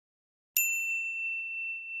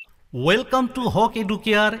Welcome to Hoque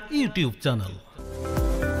Educare YouTube channel.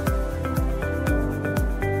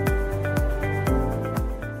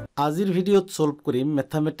 আজিৰ ভিডিঅ'ত solve কৰিম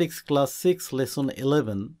Mathematics Class 6 Lesson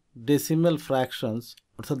 11 Decimal Fractions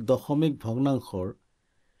অৰ্থাৎ দশমিক ভগ্নাংশৰ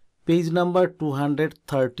পেজ নাম্বাৰ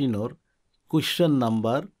 213 অৰ Question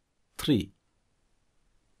number 3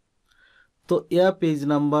 তো এয়া পেজ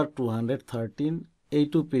নাম্বাৰ 213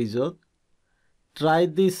 এইটো পেজত try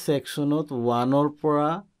this sectionত 1 অৰ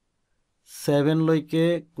পৰা 7 লৈকে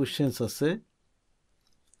questions আছে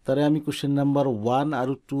তাৰে আমি question number 1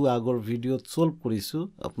 আৰু 2 আগৰ ভিডিঅ'ত সলভ কৰিছো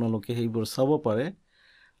আপোনালোকে হেইবোৰ চাব পাৰে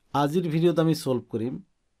আজিৰ ভিডিঅ'ত আমি সলভ কৰিম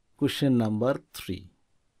question number 3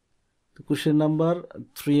 তো question number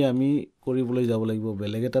 3 আমি কৰিবলৈ যাব লাগিব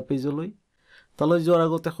বেলেগ এটা পেজলৈ তালৈ যোৱাৰ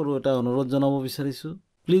আগতে সৰু এটা অনুৰোধ জনাব বিচাৰিছো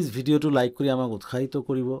প্লিজ ভিডিঅ'টো লাইক কৰি আমাক উৎসাহিত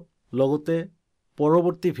কৰিব লগতে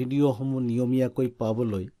পৰৱৰ্তী ভিডিঅ'সমূহ নিয়মীয়াকৈ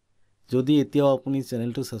পাবলৈ যদি এতিয়াও আপুনি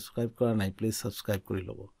চেনেলটো সাবস্ক্ৰাইব কৰা নাই প্লিজ সাবস্ক্ৰাইব কৰি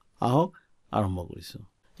লব আহক আৰম্ভ কৰিছো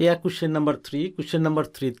এয়া question number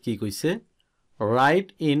 3 কি কৈছে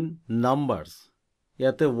write in numbers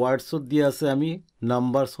ইয়াতে wordsত দিয়া আছে আমি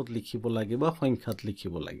numbersত লিখিব লাগে বা সংখ্যাত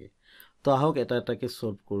লিখিব লাগে তো আহক এটা এটাকে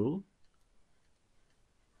সলভ কৰো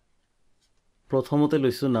প্ৰথমতে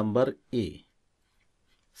লৈছো নাম্বাৰ a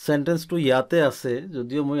সেন্টেন্স টু ইয়াতে আছে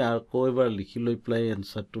যদিও মই আকৌ এবাৰ লিখি লৈ প্লাই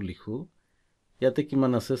আনসাৰটো লিখো ইয়াতে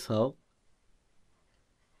কিমান আছে চাওক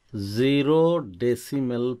 0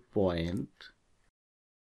 decimal point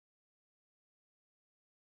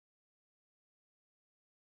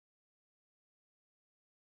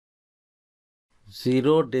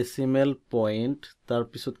 0 decimal point তাৰ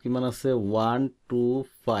পিছত কিমান আছে 1 2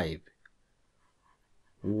 5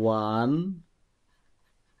 1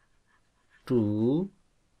 2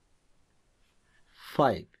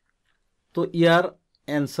 5 তো ইয়াৰ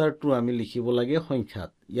এনসারটো আমি লিখিব লাগে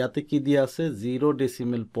সংখ্যাত ইয়াতে কি দিয়া আছে 0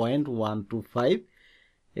 decimal point 1 2 5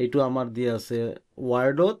 এইটো আমাৰ দিয়া আছে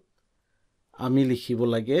ওয়ার্ডত আমি লিখিব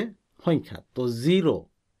লাগে সংখ্যাত তো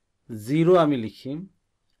 0 আমি লিখিম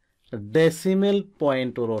decimal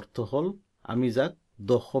point or অর্থ হল আমি যাক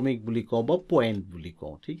দশমিক বুলি কও বা পয়েন্ট বুলি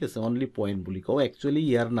কও ঠিক আছে অনলি পয়েন্ট বুলি কও একচুয়ালি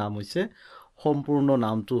ইয়াৰ নাম হৈছে সম্পূৰ্ণ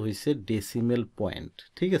নামটো হৈছে decimal point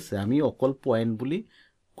ঠিক আছে আমি অকল পয়েন্ট বুলি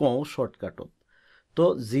কও শর্টকাটত তো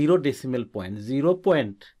 0 decimal point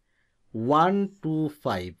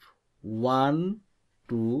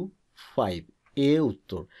 0.125 এ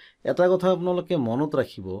উত্তৰ এটা কথা আপোনালোকে মনত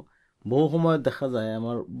ৰাখিব বহু সময় দেখা যায়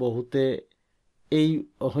আমাৰ বহুতে এই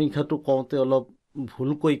সংখ্যাটো কওঁতে অলপ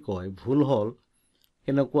ভুলকৈ কয় ভুল হল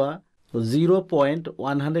কেনেকুৱা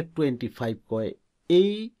 0.125 কয়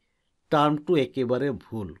এই টাৰ্মটো একেবাৰে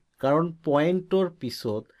ভুল কাৰণ পয়েন্টৰ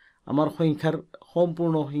পিছত আমাৰ সংখ্যাৰ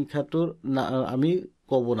সম্পূৰ্ণ সংখ্যাটোৰ আমি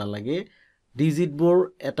ক'ব নালাগে ডিজিটবোৰ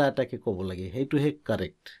এটা এটাকে ক'ব লাগে হেইটো হে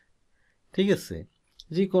কাৰেক্ট ঠিক আছে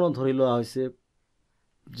যি কোনো ধৰি লোৱা হৈছে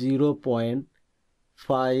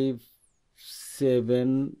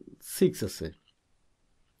 0.576 আছে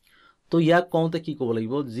তো ইয়াক কওঁতে কি ক'ব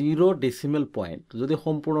লাগিব 0 decimal point যদি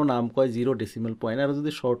সম্পূৰ্ণ নাম কয় 0 decimal point আৰু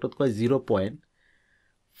যদি শৰ্টত কয়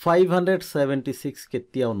 0.576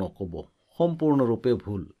 কেতিয়াও নকব সম্পূৰ্ণ ৰূপে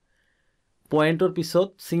ভুল পয়েন্টৰ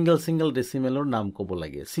পিছত সিঙ্গল ডেসিমেলৰ নাম ক'ব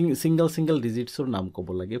লাগে সিঙ্গল ডিজিটছৰ নাম ক'ব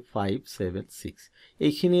লাগে 576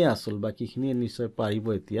 এইখিনি আসল বাকিখিনি নিশ্চয় পাৰিব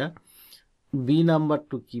এতিয়া বি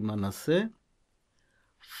নাম্বাৰটো কিমান আছে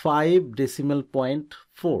 5 decimal point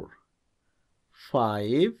 4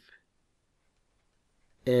 5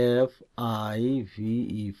 F I V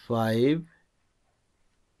E 5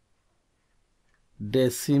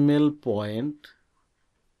 decimal point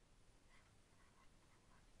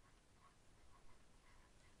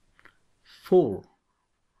 4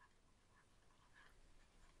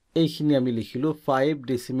 এইখিনি আমি লিখিলো 5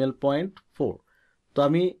 decimal point 4 তো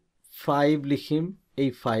আমি 5 লিখিম এই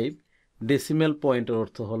 5 decimal point এর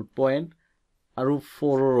অর্থ হল পয়েন্ট আৰু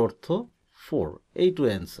 4 এর অর্থ 4 এইটো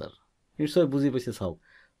आंसर নিশ্চয় বুজি পাইছে চাও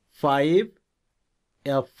 5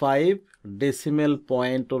 decimal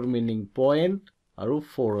point or meaning point আৰু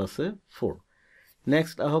 4 আছে 4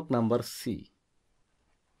 next ahok number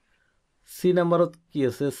C numberত কি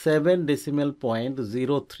আছে 7 decimal point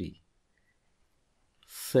 03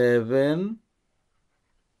 7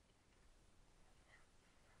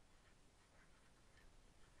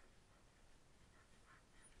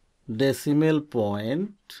 decimal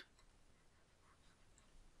point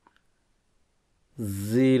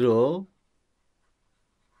 03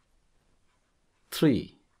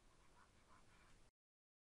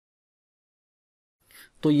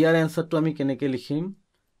 তো ইয়াৰ आंसरটো আমি কেনেকৈ লিখিম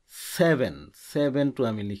 7 তো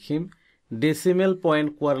আমি লিখিম decimal point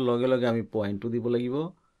কোৱাৰ লগে লগে আমি পয়েন্টটো দিব লাগিব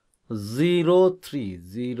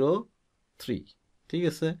 0303 ঠিক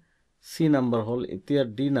আছে সি নাম্বার হল এতিয়া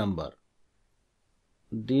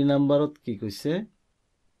ডি নাম্বারত কি কইছে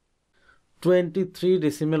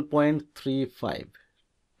 23.35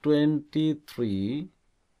 23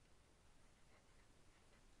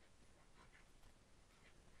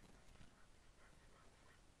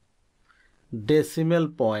 decimal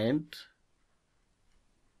point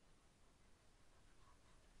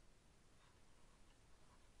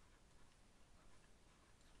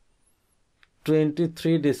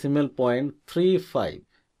 23.35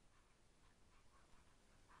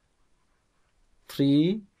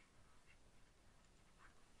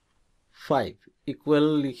 equal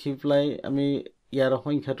লিখি প্লাই আমি ইয়াৰ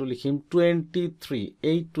সংখ্যাটো লিখিম 23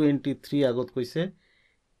 এই 23 আগত কৈছে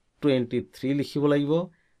 23 লিখিব লাগিব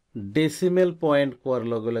ডেসিমেল পয়েন্ট কোৱাৰ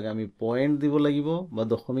লগে লগে আমি পয়েন্ট দিব লাগিব বা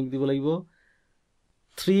দশমিক দিব লাগিব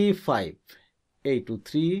 35 এইটো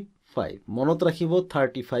 35 মনত ৰাখিব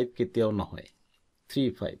 35 কেতিয়াও নহয়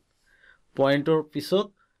 35 পয়েন্টৰ পিছত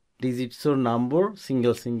ডিজিটছৰ নম্বৰ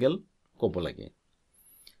সিঙ্গেল ক'ব লাগে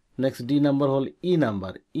নেক্সট ডি নাম্বার হল ই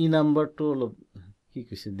নাম্বার তো অলপ কি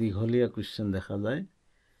কৈছে দীঘলীয়া কোশ্চেন দেখা যায়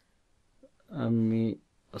আমি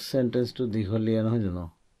সেন্টেন্সটো দীঘলীয়া নহয় জানো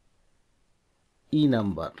ই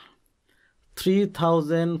নাম্বার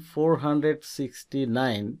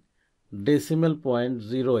 3469 decimal point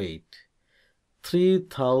 08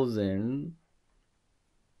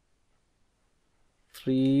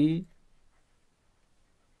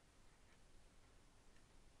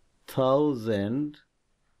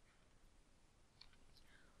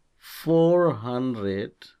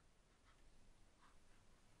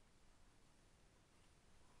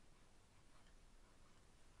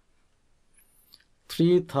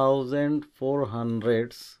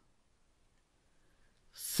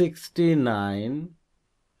 3,469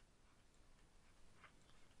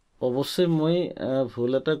 অবশ্যই মই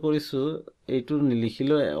ভুল এটা কৰিছো এইটো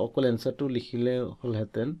নিলিখিলে অকল এনসারটো লিখিলে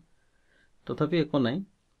হলহেতেন তথাপি একো নাই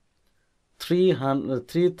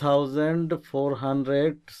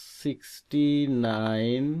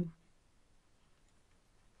 3,469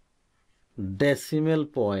 decimal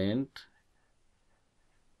point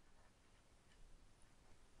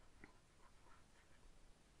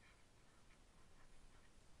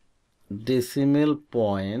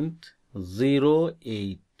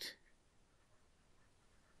 08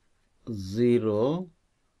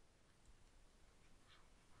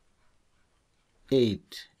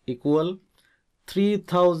 equal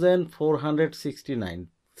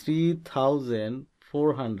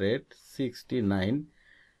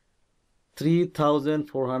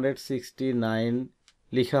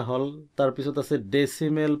লিখা হল তাৰ পিছত আছে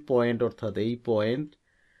ডেসিমেল পয়েন্ট অৰ্থাৎ এই পয়েন্ট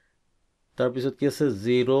তাৰ পিছত কি আছে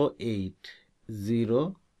 08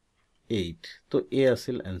 তো এ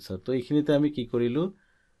আছিল आंसर তো এইখিনিতে আমি কি কৰিলো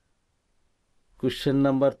কোশ্চেন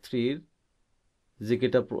নাম্বাৰ 3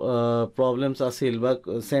 যেকেটা প্ৰবলেমস আছিল বা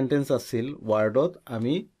সেন্টেন্স আছিল ওয়াৰ্ডত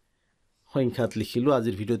আমি সংখ্যাত লিখিলো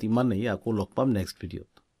আজিৰ ভিডিওত ইমান নাই আকৌ লগ পাম নেক্সট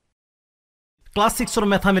ভিডিওত ক্লাস 6 ৰ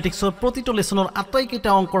ম্যাথমেটিক্সৰ প্ৰতিটো লেসনৰ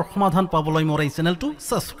আটাইকেইটা অংকৰ সমাধান পাবলৈ মোৰ এই চেনেলটো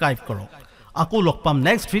সাবস্ক্ৰাইব কৰক আকৌ লগ পাম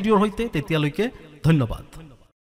নেক্সট ভিডিওৰ হৈতে তেতিয়ালৈকে ধন্যবাদ